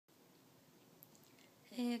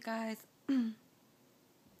Hey guys,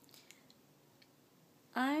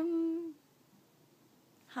 I'm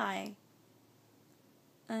high.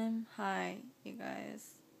 I'm high, you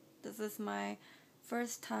guys. This is my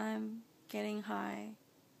first time getting high.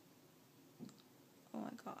 Oh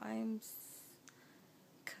my god, I'm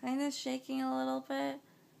kind of shaking a little bit.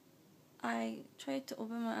 I tried to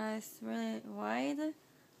open my eyes really wide,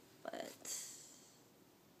 but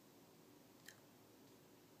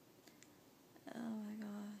oh my god.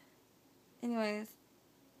 Anyways,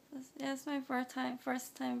 it's my first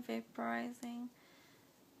time vaporizing.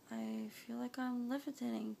 I feel like I'm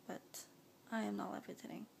levitating, but I am not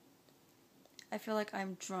levitating. I feel like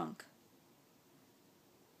I'm drunk.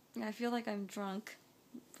 I feel like I'm drunk,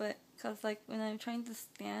 but because like when I'm trying to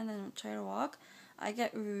stand and try to walk, I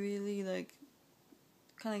get really like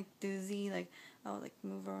kind of like dizzy, like I'll like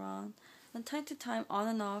move around. From time to time, on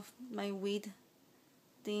and off, my weed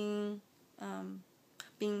thing,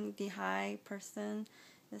 being the high person,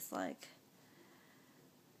 is like,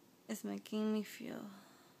 it's making me feel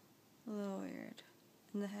a little weird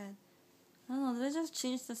in the head. I don't know, did I just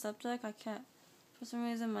change the subject? I can't. For some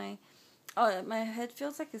reason, my head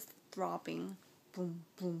feels like it's throbbing. Boom,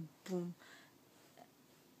 boom, boom.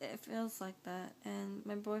 It feels like that. And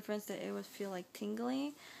my boyfriend said it would feel like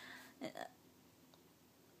tingly.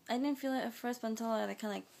 I didn't feel it at first, but until I kind of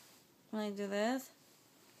like, when I do this,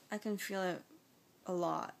 I can feel it a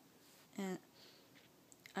lot. And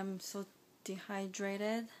I'm so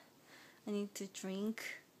dehydrated. I need to drink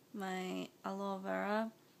my aloe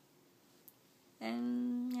vera.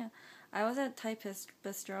 And yeah, I was at Thai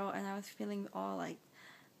Bistro and I was feeling all like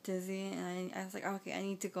dizzy, and I was like, okay, I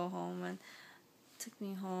need to go home, and took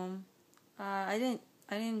me home. I didn't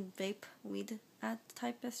vape weed at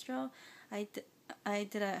Thai Bistro. I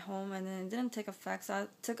did at home, and then it didn't take effect. So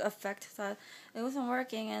it wasn't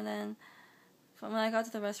working. And then when I got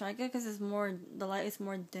to the restaurant, I guess because the light is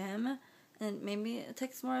more dim, and maybe it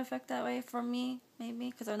takes more effect that way for me. Maybe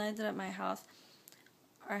because when I did it at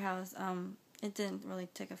our house, it didn't really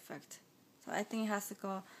take effect. So I think it has to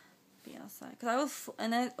go be outside. Cause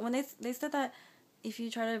when they said that if you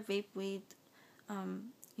try to vape weed,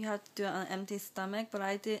 you have to do it on an empty stomach, but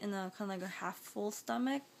I did it in a kind of like a half full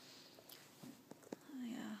stomach.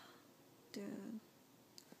 Yeah, dude.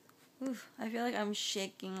 Oof, I feel like I'm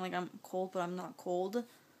shaking, like I'm cold, but I'm not cold.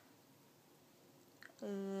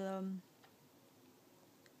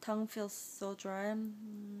 Tongue feels so dry.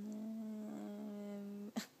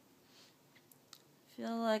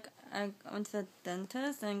 Feel like I went to the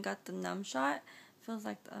dentist and got the numb shot. Feels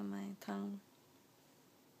like my tongue.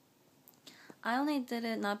 I only did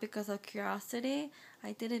it not because of curiosity.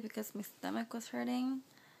 I did it because my stomach was hurting.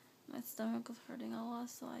 My stomach was hurting a lot,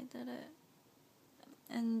 so I did it.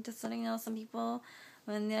 And just letting you know, some people,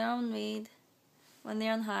 when they're on weed, when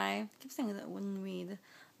they're on high, I keep saying that when weed,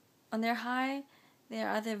 when they're high, they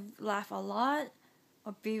either laugh a lot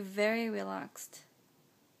or be very relaxed.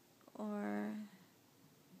 Or,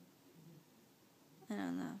 I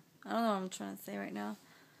don't know. I don't know what I'm trying to say right now.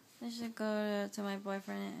 I should go to my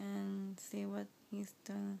boyfriend and see what he's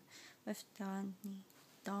doing with Donnie.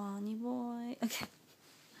 Donnie boy. Okay.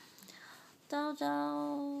 Ciao,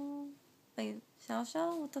 ciao. Wait, Xiao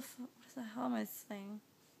Xiao? What the hell am I saying?